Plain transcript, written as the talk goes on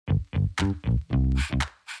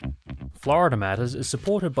Florida Matters is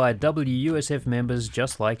supported by WUSF members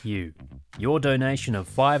just like you. Your donation of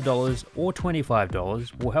 $5 or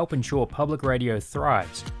 $25 will help ensure public radio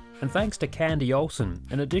thrives. And thanks to Candy Olson,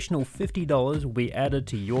 an additional $50 will be added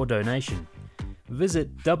to your donation.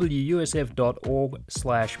 Visit wusf.org/match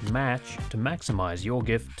to maximize your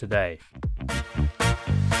gift today.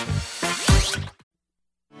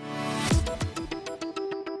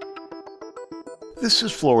 This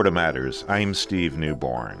is Florida Matters. I'm Steve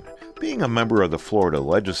Newborn. Being a member of the Florida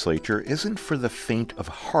legislature isn't for the faint of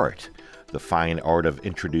heart. The fine art of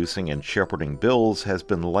introducing and shepherding bills has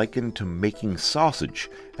been likened to making sausage,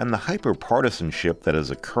 and the hyper-partisanship that is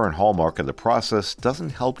a current hallmark of the process doesn't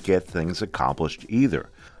help get things accomplished either.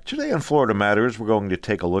 Today on Florida Matters, we're going to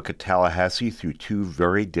take a look at Tallahassee through two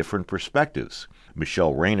very different perspectives.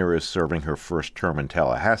 Michelle Rayner is serving her first term in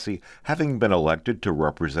Tallahassee, having been elected to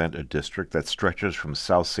represent a district that stretches from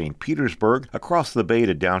South St. Petersburg across the bay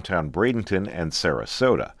to downtown Bradenton and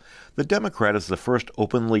Sarasota. The Democrat is the first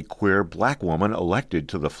openly queer black woman elected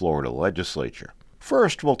to the Florida legislature.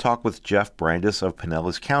 First, we'll talk with Jeff Brandes of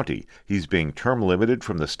Pinellas County. He's being term limited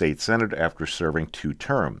from the state senate after serving 2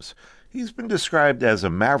 terms. He's been described as a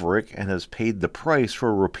maverick and has paid the price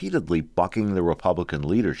for repeatedly bucking the Republican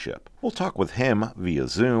leadership. We'll talk with him via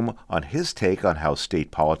Zoom on his take on how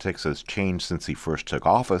state politics has changed since he first took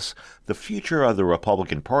office, the future of the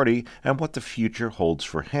Republican Party, and what the future holds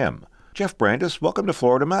for him. Jeff Brandes, welcome to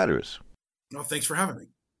Florida Matters. Well, thanks for having me.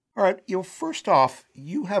 All right, first off,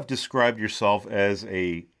 you have described yourself as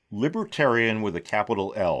a libertarian with a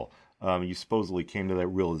capital L. You supposedly came to that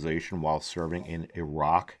realization while serving in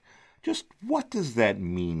Iraq. Just what does that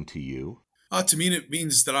mean to you? To me, it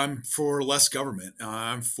means that I'm for less government.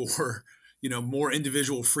 I'm for, more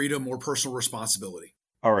individual freedom, more personal responsibility.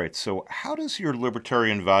 All right. So how does your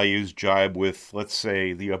libertarian values jibe with, let's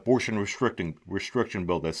say, the abortion restriction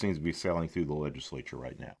bill that seems to be sailing through the legislature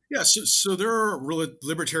right now? Yeah. So there are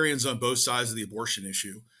libertarians on both sides of the abortion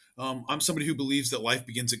issue. I'm somebody who believes that life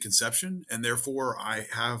begins at conception, and therefore I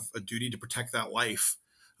have a duty to protect that life.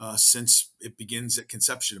 Since it begins at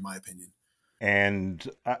conception, in my opinion. And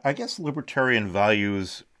I guess libertarian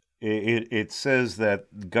values, it says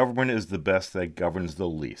that government is the best that governs the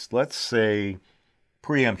least. Let's say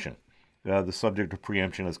preemption. The subject of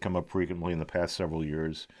preemption has come up frequently in the past several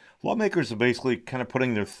years. Lawmakers are basically kind of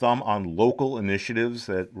putting their thumb on local initiatives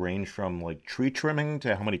that range from like tree trimming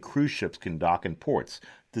to how many cruise ships can dock in ports.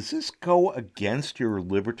 Does this go against your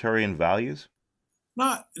libertarian values?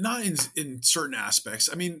 Not in certain aspects.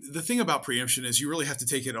 I mean, the thing about preemption is you really have to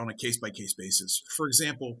take it on a case-by-case basis. For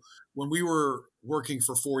example, when we were working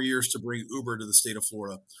for 4 years to bring Uber to the state of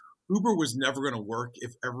Florida, Uber was never going to work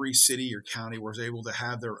if every city or county was able to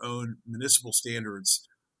have their own municipal standards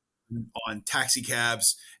on taxi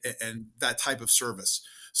cabs and that type of service.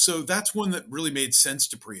 So that's one that really made sense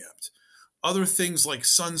to preempt. Other things like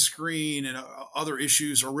sunscreen and other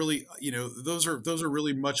issues are really, those are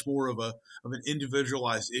really much more of an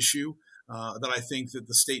individualized issue that I think that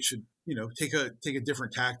the state should, take a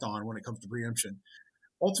different tact on when it comes to preemption.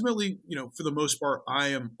 Ultimately, for the most part, I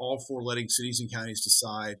am all for letting cities and counties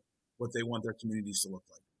decide what they want their communities to look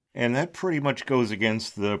like. And that pretty much goes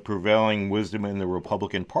against the prevailing wisdom in the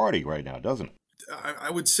Republican Party right now, doesn't it? I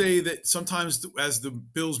would say that sometimes as the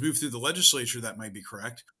bills move through the legislature, that might be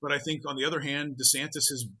correct. But I think on the other hand, DeSantis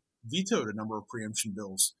has vetoed a number of preemption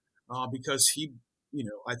bills because he,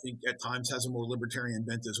 I think at times has a more libertarian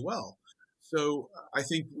bent as well. So I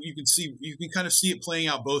think you can kind of see it playing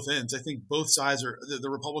out both ends. I think both sides the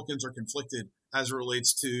Republicans are conflicted as it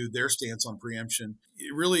relates to their stance on preemption.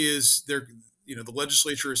 It really is the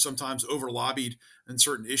legislature is sometimes over lobbied in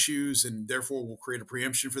certain issues and therefore will create a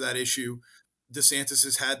preemption for that issue. DeSantis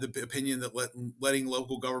has had the opinion that letting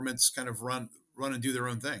local governments kind of run and do their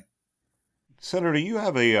own thing. Senator, you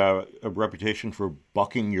have a reputation for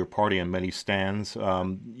bucking your party on many stands.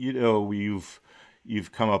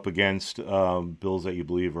 You've come up against bills that you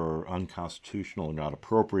believe are unconstitutional or not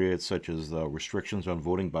appropriate, such as the restrictions on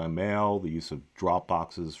voting by mail, the use of drop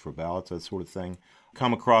boxes for ballots, that sort of thing.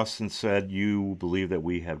 Come across and said you believe that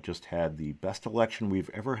we have just had the best election we've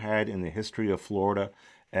ever had in the history of Florida.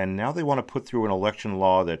 And now they want to put through an election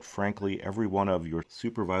law that, frankly, every one of your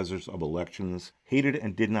supervisors of elections hated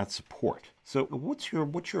and did not support. So what's your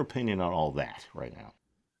opinion on all that right now?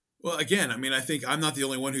 Well, again, I mean, I think I'm not the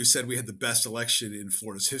only one who said we had the best election in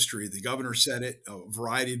Florida's history. The governor said it. A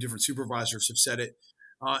variety of different supervisors have said it.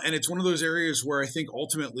 And it's one of those areas where I think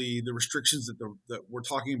ultimately the restrictions that we're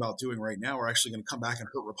talking about doing right now are actually going to come back and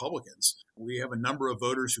hurt Republicans. We have a number of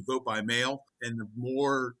voters who vote by mail, and the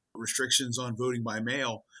more restrictions on voting by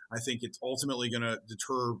mail, I think it's ultimately going to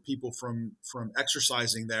deter people from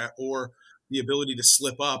exercising that, or the ability to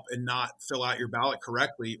slip up and not fill out your ballot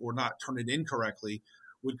correctly or not turn it in correctly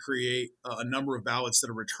would create a number of ballots that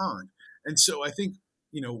are returned. And so I think,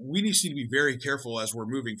 we need to be very careful as we're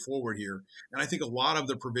moving forward here. And I think a lot of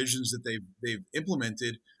the provisions that they've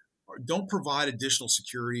implemented don't provide additional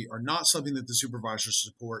security, are not something that the supervisors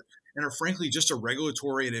support, and are frankly just a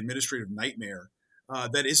regulatory and administrative nightmare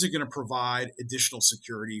that isn't going to provide additional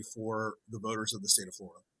security for the voters of the state of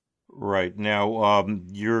Florida. Right. Now,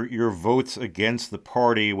 your votes against the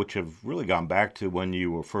party, which have really gone back to when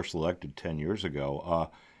you were first elected 10 years ago,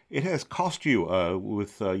 it has cost you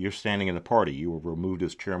with your standing in the party. You were removed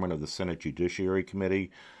as chairman of the Senate Judiciary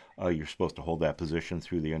Committee. You're supposed to hold that position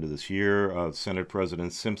through the end of this year. Senate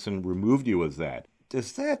President Simpson removed you as that.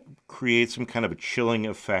 Does that create some kind of a chilling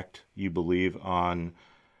effect, you believe, on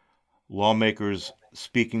lawmakers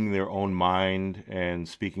speaking their own mind and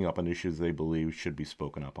speaking up on issues they believe should be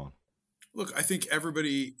spoken up on? Look, I think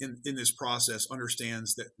everybody in this process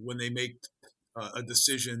understands that when they make a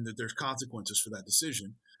decision, that there's consequences for that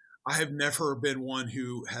decision. I have never been one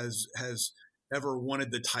who has ever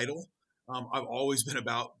wanted the title. I've always been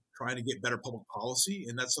about trying to get better public policy,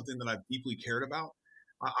 and that's something that I've deeply cared about.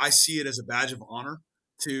 I see it as a badge of honor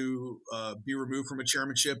to be removed from a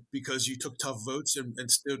chairmanship because you took tough votes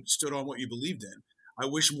and stood on what you believed in. I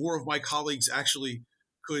wish more of my colleagues actually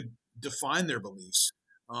could define their beliefs.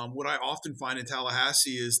 What I often find in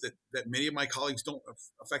Tallahassee is that many of my colleagues don't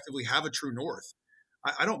effectively have a true north.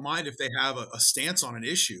 I don't mind if they have a stance on an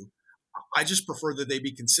issue. I just prefer that they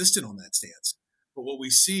be consistent on that stance. But what we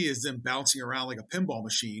see is them bouncing around like a pinball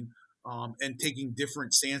machine and taking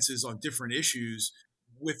different stances on different issues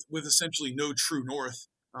with essentially no true north.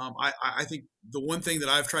 I think the one thing that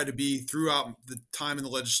I've tried to be throughout the time in the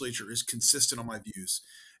legislature is consistent on my views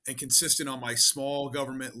and consistent on my small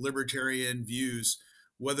government libertarian views,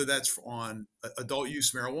 whether that's on adult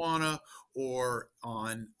use marijuana or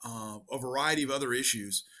on a variety of other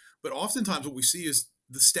issues. But oftentimes what we see is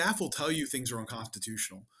the staff will tell you things are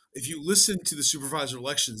unconstitutional. If you listen to the supervisor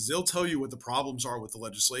elections, they'll tell you what the problems are with the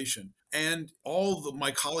legislation. And all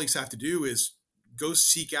my colleagues have to do is go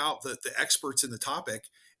seek out the experts in the topic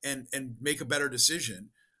and make a better decision.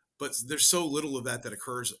 But there's so little of that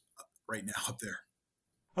occurs right now up there.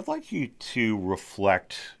 I'd like you to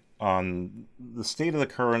reflect on the state of the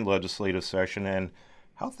current legislative session and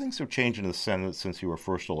how things have changed in the Senate since you were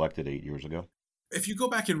first elected 8 years ago. If you go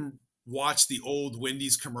back and watch the old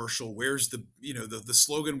Wendy's commercial, where's the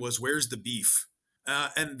slogan was, "Where's the beef?"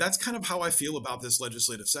 And that's kind of how I feel about this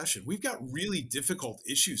legislative session. We've got really difficult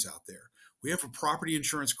issues out there. We have a property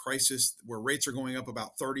insurance crisis where rates are going up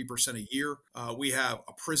about 30% a year. We have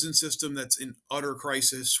a prison system that's in utter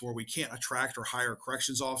crisis where we can't attract or hire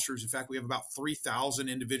corrections officers. In fact, we have about 3,000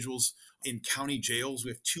 individuals in county jails. We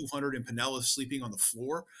have 200 in Pinellas sleeping on the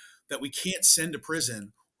floor that we can't send to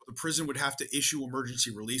prison. The prison would have to issue emergency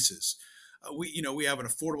releases. We have an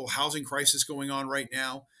affordable housing crisis going on right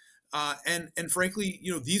now. And frankly,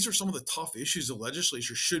 these are some of the tough issues the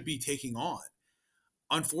legislature should be taking on.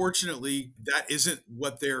 Unfortunately, that isn't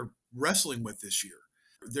what they're wrestling with this year.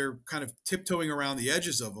 They're kind of tiptoeing around the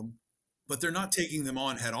edges of them, but they're not taking them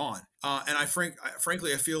on head on. And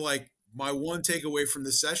frankly, I feel like my one takeaway from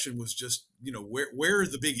this session was just, where are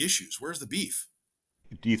the big issues? Where's the beef?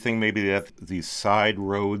 Do you think maybe that these side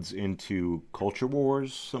roads into culture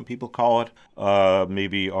wars, some people call it,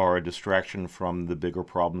 maybe are a distraction from the bigger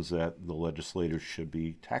problems that the legislators should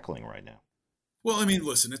be tackling right now? Well, I mean,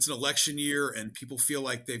 listen, it's an election year and people feel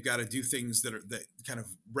like they've got to do things that kind of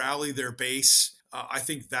rally their base. I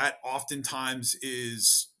think that oftentimes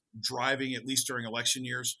is driving, at least during election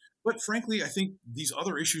years. But frankly, I think these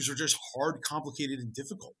other issues are just hard, complicated, and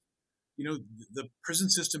difficult. The prison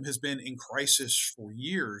system has been in crisis for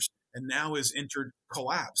years and now has entered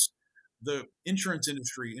collapse. The insurance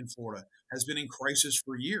industry in Florida has been in crisis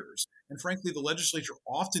for years. And frankly, the legislature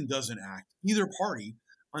often doesn't act, either party,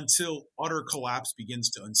 until utter collapse begins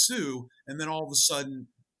to ensue. And then all of a sudden,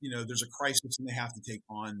 there's a crisis and they have to take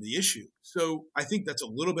on the issue. So I think that's a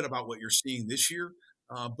little bit about what you're seeing this year.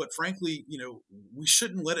 But frankly, we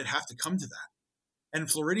shouldn't let it have to come to that. And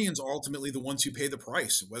Floridians are ultimately the ones who pay the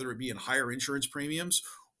price, whether it be in higher insurance premiums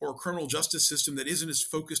or a criminal justice system that isn't as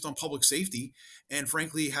focused on public safety and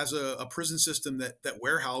frankly has a prison system that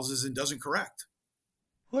warehouses and doesn't correct.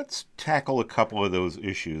 Let's tackle a couple of those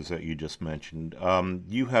issues that you just mentioned.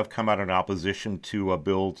 You have come out in opposition to a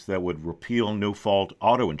bill that would repeal no-fault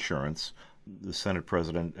auto insurance. The Senate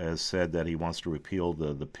president has said that he wants to repeal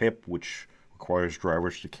the PIP, which requires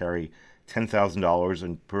drivers to carry $10,000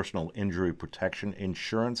 in personal injury protection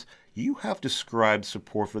insurance. You have described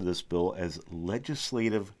support for this bill as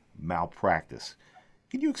legislative malpractice.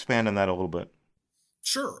 Can you expand on that a little bit?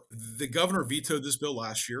 Sure. The governor vetoed this bill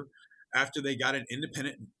last year after they got an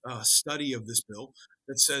independent study of this bill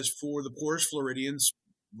that says for the poorest Floridians,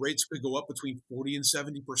 rates could go up between 40 and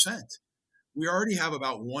 70%. We already have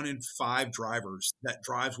about 1 in 5 drivers that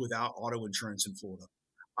drives without auto insurance in Florida.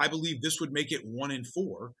 I believe this would make it 1 in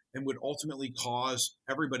 4 and would ultimately cause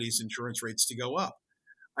everybody's insurance rates to go up.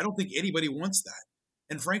 I don't think anybody wants that.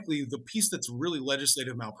 And frankly, the piece that's really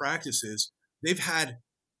legislative malpractice is they've had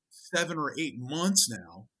 7 or 8 months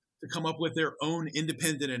now to come up with their own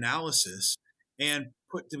independent analysis and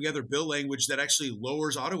put together bill language that actually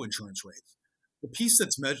lowers auto insurance rates. The piece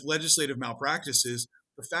that's legislative malpractice is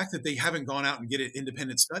the fact that they haven't gone out and get an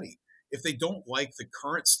independent study. If they don't like the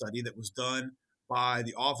current study that was done by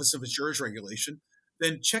the Office of Insurance Regulation,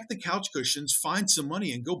 then check the couch cushions, find some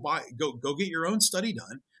money, and go get your own study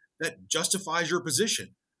done that justifies your position.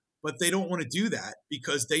 But they don't want to do that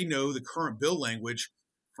because they know the current bill language,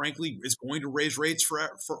 frankly, is going to raise rates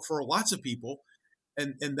for lots of people,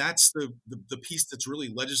 and that's the piece that's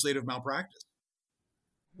really legislative malpractice.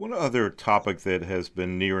 One other topic that has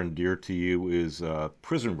been near and dear to you is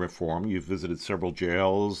prison reform. You've visited several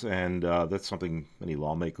jails, and that's something many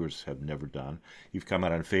lawmakers have never done. You've come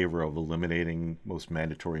out in favor of eliminating most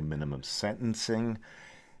mandatory minimum sentencing,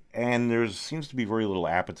 and there seems to be very little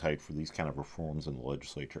appetite for these kind of reforms in the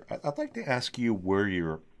legislature. I'd like to ask you where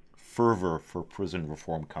your fervor for prison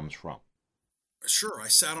reform comes from. Sure, I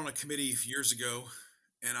sat on a committee years ago,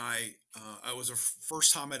 and I was the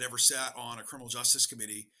first time I'd ever sat on a criminal justice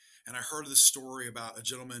committee, and I heard this story about a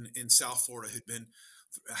gentleman in South Florida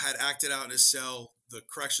had acted out in his cell. The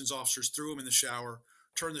corrections officers threw him in the shower,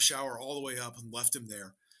 turned the shower all the way up, and left him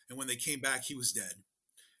there. And when they came back, he was dead.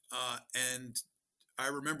 And I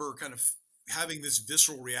remember kind of having this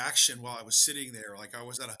visceral reaction while I was sitting there, like I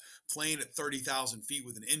was at a plane at 30,000 feet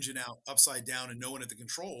with an engine out upside down and no one at the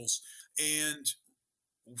controls, and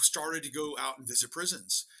started to go out and visit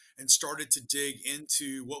prisons and started to dig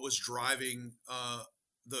into what was driving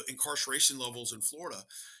the incarceration levels in Florida.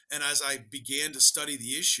 And as I began to study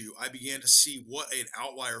the issue, I began to see what an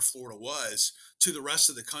outlier Florida was to the rest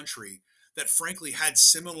of the country that frankly had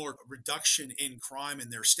similar reduction in crime in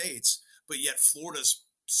their states, but yet Florida's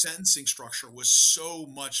sentencing structure was so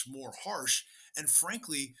much more harsh and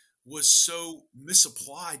frankly was so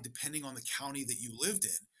misapplied depending on the county that you lived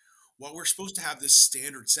in. While we're supposed to have this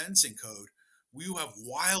standard sentencing code, we will have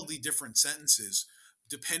wildly different sentences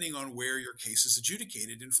depending on where your case is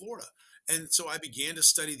adjudicated in Florida. And so I began to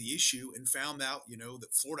study the issue and found out,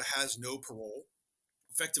 that Florida has no parole,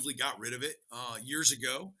 effectively got rid of it years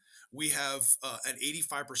ago. We have an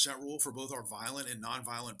 85% rule for both our violent and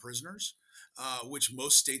nonviolent prisoners, which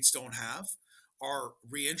most states don't have. Our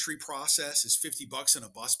reentry process is $50 in a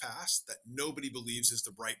bus pass that nobody believes is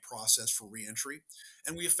the right process for reentry.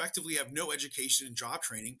 And we effectively have no education and job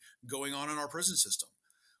training going on in our prison system.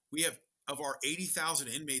 We have, of our 80,000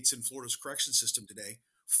 inmates in Florida's correction system today,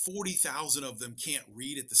 40,000 of them can't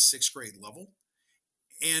read at the 6th grade level.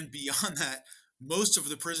 And beyond that, most of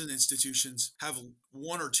the prison institutions have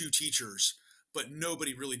 1 or 2 teachers, but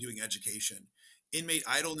nobody really doing education. Inmate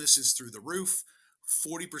idleness is through the roof.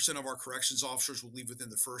 40% of our corrections officers will leave within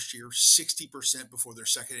the first year, 60% before their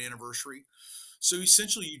second anniversary. So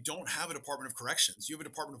essentially, you don't have a Department of Corrections. You have a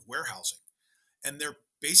Department of Warehousing. And they're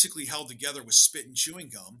basically held together with spit and chewing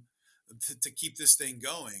gum to keep this thing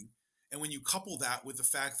going. And when you couple that with the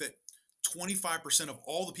fact that 25% of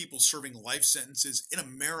all the people serving life sentences in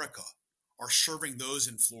America are serving those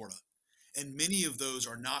in Florida. And many of those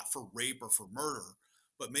are not for rape or for murder,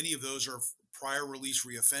 but many of those are prior release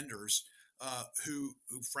reoffenders who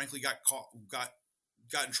frankly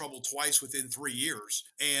got in trouble twice within 3 years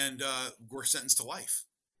and were sentenced to life.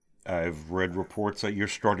 I've read reports that you're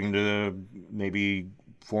starting to maybe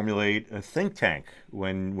formulate a think tank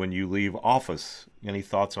when you leave office. Any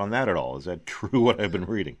thoughts on that at all? Is that true, what I've been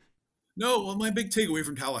reading? No, well, my big takeaway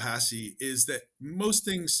from Tallahassee is that most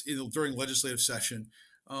things during legislative session,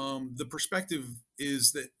 the perspective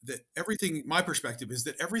is that everything, my perspective is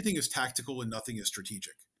that everything is tactical and nothing is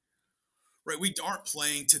strategic. Right? We aren't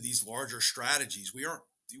playing to these larger strategies. We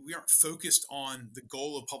aren't focused on the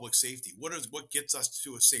goal of public safety. What gets us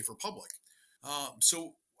to a safer public?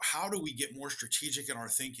 So how do we get more strategic in our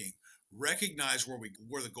thinking, recognize where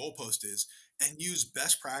the goalpost is, and use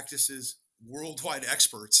best practices, worldwide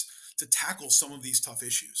experts to tackle some of these tough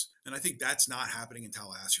issues? And I think that's not happening in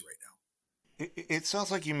Tallahassee right now. It sounds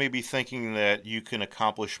like you may be thinking that you can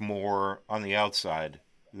accomplish more on the outside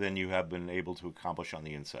than you have been able to accomplish on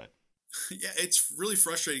the inside. Yeah, it's really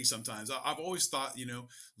frustrating sometimes. I've always thought,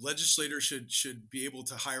 legislators should be able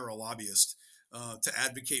to hire a lobbyist to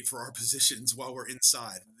advocate for our positions while we're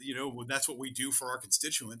inside. That's what we do for our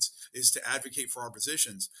constituents, is to advocate for our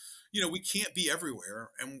positions. We can't be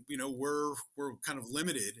everywhere, and we're kind of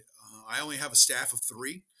limited. I only have a staff of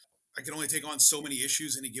 3. I can only take on so many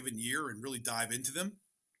issues in a given year and really dive into them.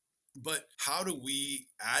 But how do we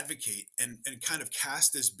advocate and kind of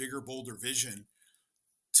cast this bigger, bolder vision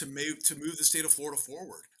to move the state of Florida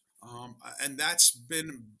forward? And that's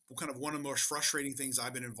been kind of one of the most frustrating things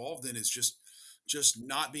I've been involved in, is just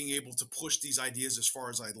not being able to push these ideas as far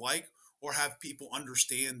as I'd like, or have people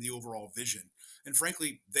understand the overall vision. And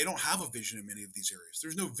frankly, they don't have a vision in many of these areas.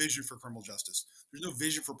 There's no vision for criminal justice. There's no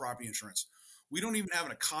vision for property insurance. We don't even have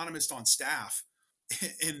an economist on staff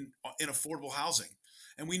in affordable housing,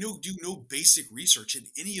 and we do no basic research in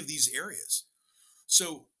any of these areas.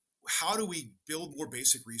 So how do we build more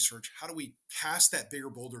basic research? How do we cast that bigger,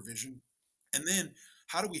 bolder vision? And then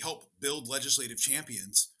how do we help build legislative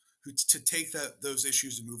champions to take those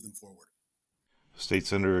issues and move them forward? State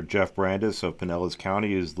Senator Jeff Brandes of Pinellas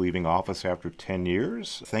County is leaving office after 10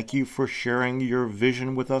 years. Thank you for sharing your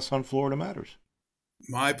vision with us on Florida Matters.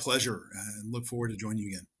 My pleasure, and look forward to joining you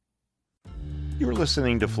again. You're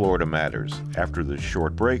listening to Florida Matters. After this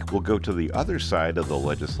short break, we'll go to the other side of the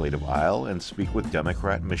legislative aisle and speak with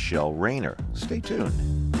Democrat Michelle Rayner. Stay tuned.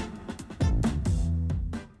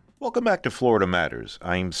 Welcome back to Florida Matters.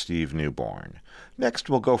 I'm Steve Newborn. Next,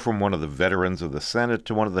 we'll go from one of the veterans of the Senate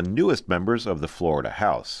to one of the newest members of the Florida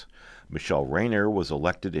House. Michelle Rayner was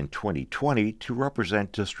elected in 2020 to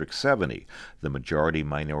represent District 70. The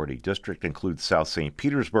majority-minority district includes South St.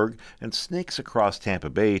 Petersburg and snakes across Tampa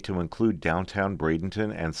Bay to include downtown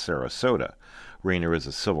Bradenton and Sarasota. Rayner is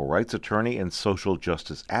a civil rights attorney and social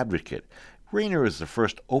justice advocate. Rayner is the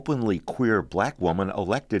first openly queer black woman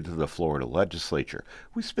elected to the Florida legislature.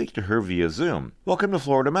 We speak to her via Zoom. Welcome to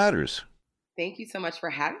Florida Matters. Thank you so much for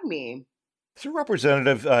having me. So,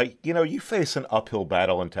 Representative, you face an uphill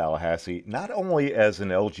battle in Tallahassee, not only as an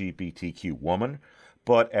LGBTQ woman,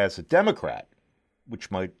 but as a Democrat,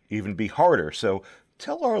 which might even be harder. So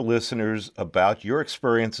tell our listeners about your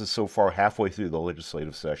experiences so far halfway through the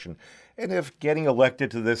legislative session, and if getting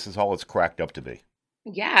elected to this is all it's cracked up to be.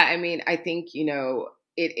 Yeah, I mean, I think,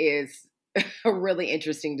 it is really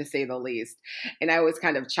interesting to say the least. And I always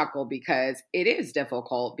kind of chuckle because it is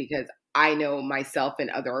difficult, because I know myself and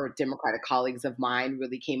other Democratic colleagues of mine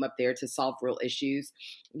really came up there to solve real issues.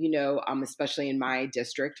 Especially in my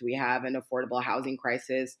district, we have an affordable housing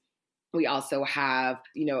crisis. We also have,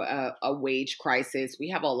 a wage crisis. We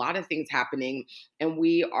have a lot of things happening, and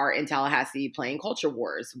we are in Tallahassee playing culture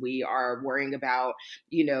wars. We are worrying about,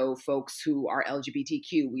 folks who are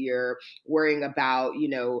LGBTQ. We are worrying about,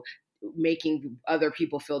 making other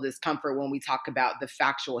people feel discomfort when we talk about the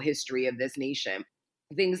factual history of this nation.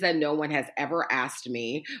 Things that no one has ever asked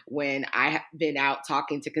me when I have been out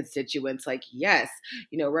talking to constituents, like, yes,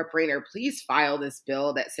 Rep. Rayner, please file this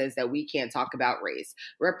bill that says that we can't talk about race.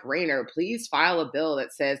 Rep. Rayner, please file a bill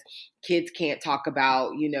that says kids can't talk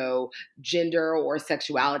about, gender or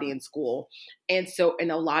sexuality in school. And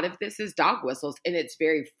a lot of this is dog whistles. And it's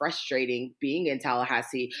very frustrating being in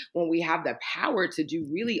Tallahassee when we have the power to do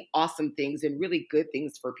really awesome things and really good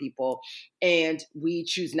things for people. And we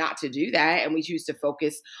choose not to do that. And we choose to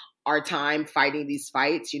focus our time fighting these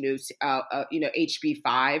fights, HB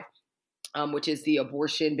 5. Which is the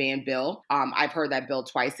abortion ban bill. I've heard that bill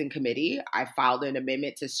twice in committee. I filed an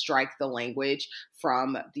amendment to strike the language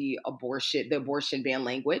from the abortion ban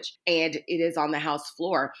language, and it is on the House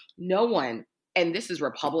floor. No one, and this is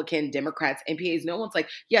Republican, Democrats, MPAs, no one's like,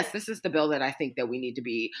 yes, this is the bill that I think that we need to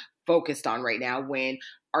be focused on right now, when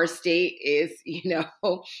our state is,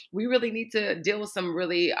 we really need to deal with some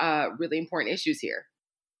really, really important issues here.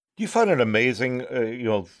 Do you find it amazing,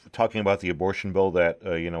 talking about the abortion bill, that,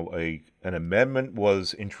 an amendment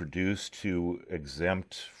was introduced to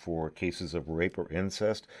exempt for cases of rape or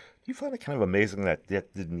incest? Do you find it kind of amazing that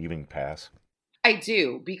that didn't even pass? I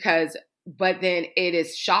do, but then it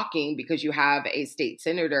is shocking because you have a state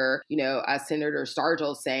senator, Senator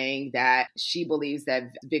Stargel, saying that she believes that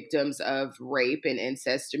victims of rape and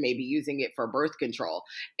incest may be using it for birth control.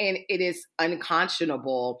 And it is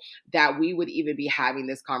unconscionable that we would even be having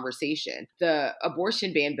this conversation. The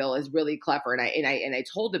abortion ban bill is really clever. And I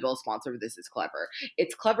told the bill sponsor this is clever.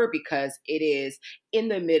 It's clever because it is in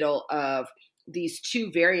the middle of these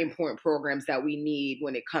two very important programs that we need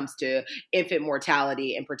when it comes to infant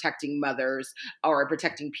mortality and protecting mothers or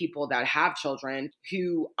protecting people that have children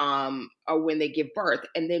who or when they give birth.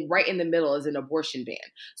 And then right in the middle is an abortion ban.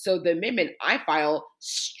 So the amendment I filed,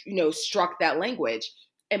 struck that language.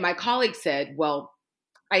 And my colleague said, well,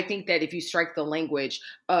 I think that if you strike the language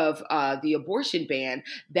of the abortion ban,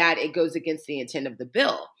 that it goes against the intent of the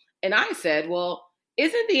bill. And I said, well,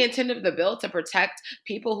 isn't the intent of the bill to protect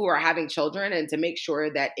people who are having children and to make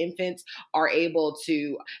sure that infants are able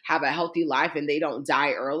to have a healthy life and they don't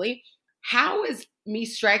die early? How is me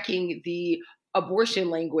striking the abortion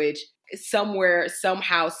language somewhere,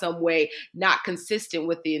 somehow, some way, not consistent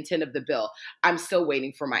with the intent of the bill? I'm still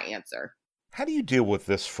waiting for my answer. How do you deal with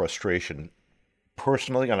this frustration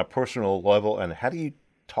personally, on a personal level, and how do you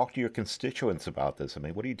talk to your constituents about this? I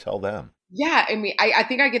mean, what do you tell them? Yeah, I mean, I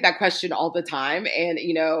think I get that question all the time. And,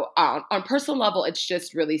 on personal level, it's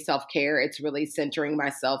just really self-care. It's really centering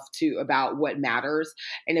myself about what matters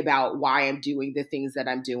and about why I'm doing the things that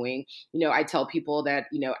I'm doing. I tell people that,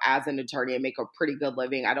 as an attorney, I make a pretty good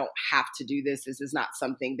living. I don't have to do this. This is not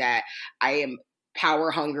something that I am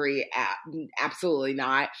power hungry. Absolutely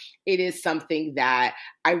not. It is something that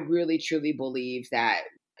I really, truly believe that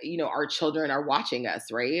our children are watching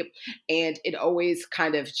us, right? And it always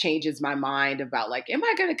kind of changes my mind about like, am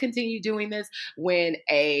I going to continue doing this when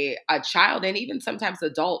a child and even sometimes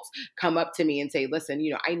adults come up to me and say, listen,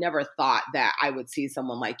 I never thought that I would see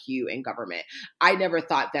someone like you in government. I never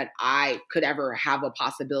thought that I could ever have a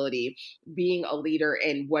possibility being a leader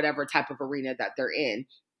in whatever type of arena that they're in.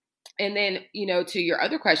 And then, to your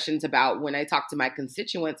other questions about when I talk to my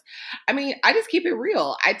constituents, I mean, I just keep it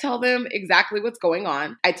real. I tell them exactly what's going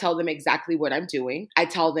on. I tell them exactly what I'm doing. I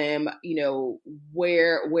tell them,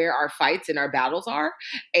 where our fights and our battles are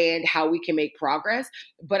and how we can make progress.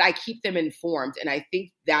 But I keep them informed. And I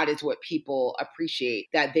think that is what people appreciate,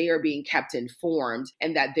 that they are being kept informed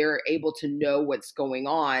and that they're able to know what's going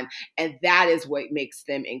on. And that is what makes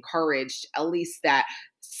them encouraged, at least that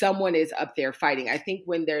someone is up there fighting. I think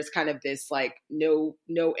when there's kind of this like no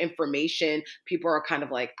information, people are kind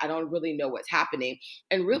of like, I don't really know what's happening.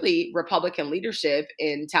 And really, Republican leadership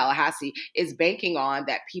in Tallahassee is banking on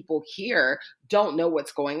that people here don't know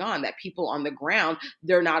what's going on, that people on the ground,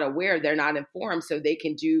 they're not aware, they're not informed, so they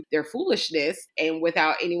can do their foolishness and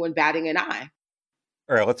without anyone batting an eye.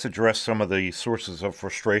 All right, let's address some of the sources of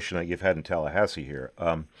frustration that you've had in Tallahassee here.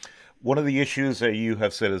 One of the issues that you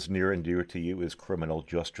have said is near and dear to you is criminal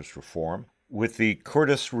justice reform. With the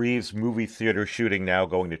Curtis Reeves movie theater shooting now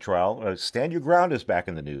going to trial, Stand Your Ground is back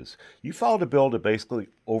in the news. You filed a bill to basically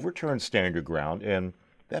overturn Stand Your Ground, and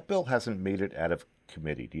that bill hasn't made it out of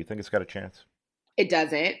committee. Do you think it's got a chance? It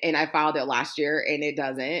doesn't, and I filed it last year, and it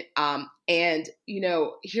doesn't. And,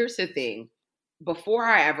 here's the thing. Before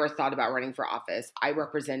I ever thought about running for office, I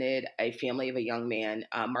represented a family of a young man,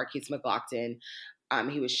 Marquise McLaughlin.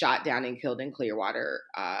 He was shot down and killed in Clearwater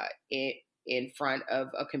in front of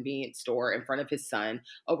a convenience store, in front of his son,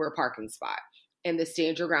 over a parking spot. And the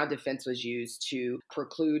Stand Your Ground defense was used to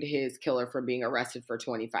preclude his killer from being arrested for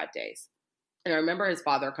 25 days. And I remember his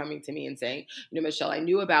father coming to me and saying, Michelle, I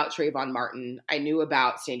knew about Trayvon Martin. I knew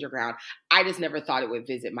about Stand Your Ground. I just never thought it would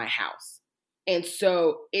visit my house. And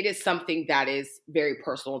so it is something that is very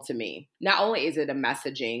personal to me. Not only is it a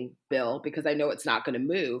messaging bill, because I know it's not going to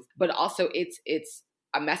move, but also it's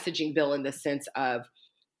a messaging bill in the sense of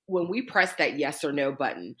when we press that yes or no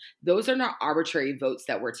button, those are not arbitrary votes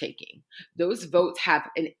that we're taking. Those votes have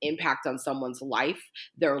an impact on someone's life,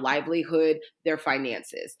 their livelihood, their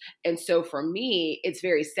finances. And so for me, it's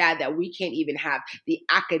very sad that we can't even have the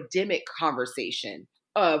academic conversation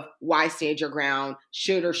of why Stand Your Ground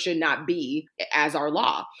should or should not be as our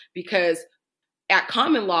law. Because at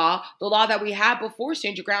common law, the law that we had before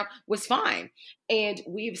Stand Your Ground was fine. And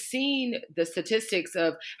we've seen the statistics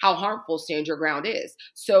of how harmful Stand Your Ground is.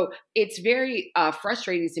 So it's very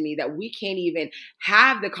frustrating to me that we can't even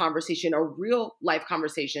have the conversation, a real life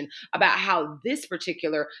conversation about how this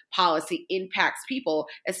particular policy impacts people,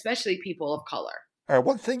 especially people of color. All right,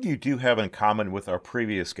 one thing you do have in common with our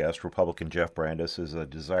previous guest, Republican Jeff Brandes, is a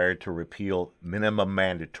desire to repeal minimum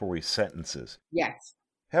mandatory sentences. Yes.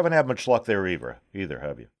 Haven't had much luck there either,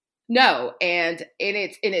 have you? No, and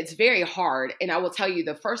it's very hard. And I will tell you,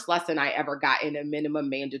 the first lesson I ever got in a minimum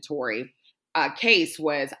mandatory case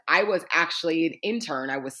was I was actually an intern.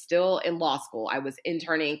 I was still in law school. I was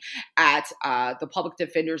interning at the public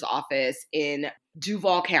defender's office in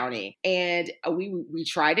Duval County. And we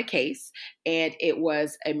tried a case, and it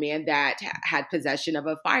was a man that had possession of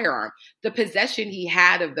a firearm. The possession he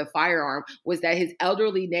had of the firearm was that his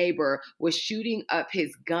elderly neighbor was shooting up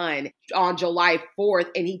his gun on July 4th,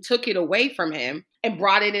 and he took it away from him and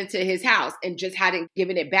brought it into his house and just hadn't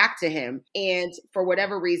given it back to him. And for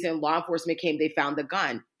whatever reason, law enforcement came, they found the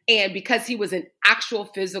gun. And because he was in actual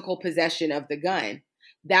physical possession of the gun,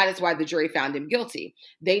 That is why the jury found him guilty.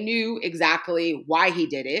 They knew exactly why he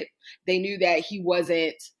did it. They knew that he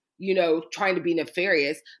wasn't, trying to be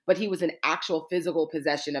nefarious, but he was in actual physical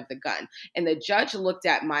possession of the gun. And the judge looked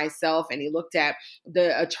at myself and he looked at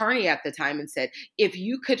the attorney at the time and said, if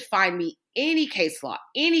you could find me any case law,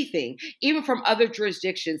 anything, even from other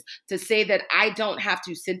jurisdictions, to say that I don't have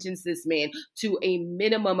to sentence this man to a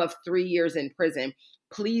minimum of 3 years in prison,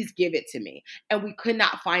 please give it to me. And we could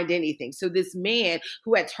not find anything. So this man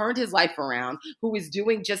who had turned his life around, who was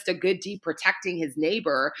doing just a good deed protecting his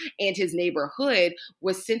neighbor and his neighborhood,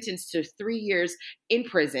 was sentenced to 3 years in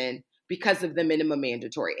prison because of the minimum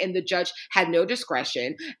mandatory. And the judge had no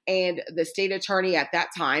discretion. And the state attorney at that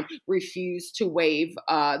time refused to waive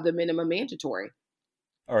the minimum mandatory.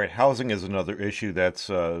 All right, housing is another issue that's,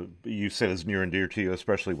 you said, is near and dear to you,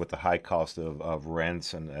 especially with the high cost of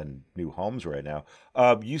rents and new homes right now.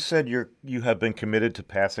 You said you have been committed to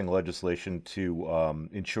passing legislation to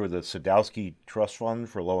ensure the Sadowski Trust Fund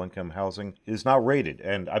for low-income housing is now rated.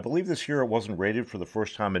 And I believe this year it wasn't rated for the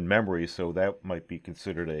first time in memory, so that might be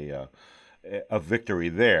considered a victory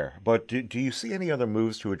there. But do you see any other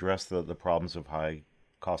moves to address the problems of high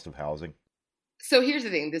cost of housing? So here's the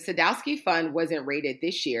thing. The Sadowski Fund wasn't rated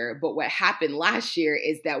this year, but what happened last year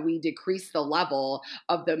is that we decreased the level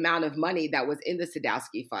of the amount of money that was in the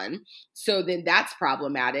Sadowski Fund. So then that's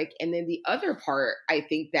problematic. And then the other part, I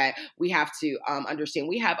think that we have to understand,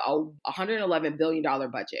 we have a $111 billion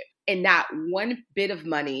budget. And not one bit of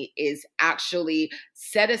money is actually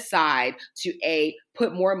set aside to A,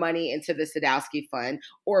 put more money into the Sadowski Fund,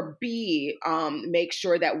 or B, make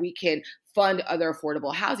sure that we can fund other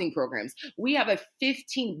affordable housing programs. We have a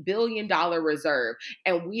 $15 billion reserve,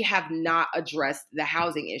 and we have not addressed the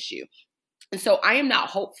housing issue. And so I am not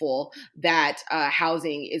hopeful that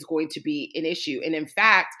housing is going to be an issue. And in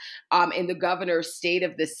fact, in the governor's State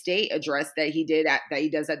of the State address that he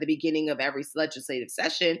does at the beginning of every legislative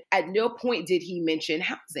session, at no point did he mention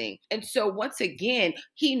housing. And so once again,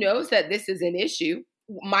 he knows that this is an issue.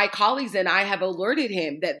 My colleagues and I have alerted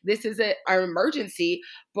him that this is an emergency,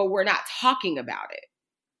 but we're not talking about it.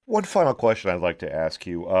 One final question I'd like to ask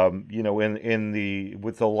you.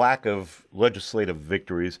 With the lack of legislative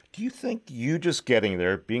victories, do you think you just getting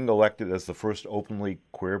there, being elected as the first openly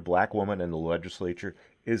queer Black woman in the legislature,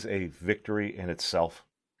 is a victory in itself?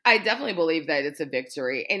 I definitely believe that it's a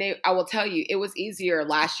victory. And I will tell you, it was easier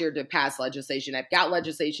last year to pass legislation. I've got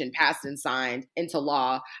legislation passed and signed into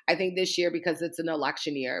law. I think this year, because it's an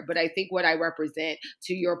election year. But I think what I represent,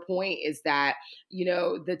 to your point, is that,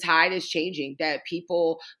 the tide is changing, that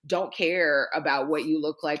people don't care about what you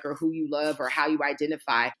look like or who you love or how you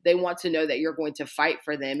identify. They want to know that you're going to fight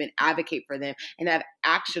for them and advocate for them and have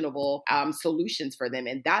actionable solutions for them.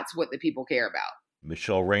 And that's what the people care about.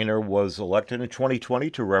 Michelle Rayner was elected in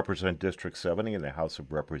 2020 to represent District 70 in the House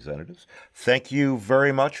of Representatives. Thank you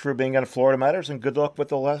very much for being on Florida Matters, and good luck with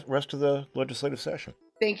the rest of the legislative session.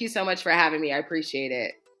 Thank you so much for having me. I appreciate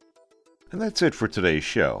it. And that's it for today's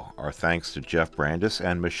show. Our thanks to Jeff Brandis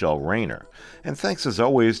and Michelle Rayner. And thanks as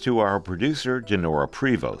always to our producer, Denora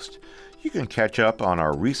Prevost. You can catch up on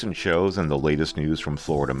our recent shows and the latest news from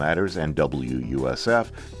Florida Matters and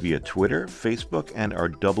WUSF via Twitter, Facebook, and our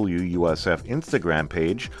WUSF Instagram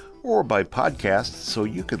page, or by podcast so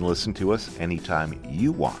you can listen to us anytime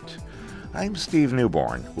you want. I'm Steve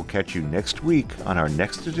Newborn. We'll catch you next week on our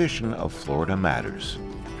next edition of Florida Matters.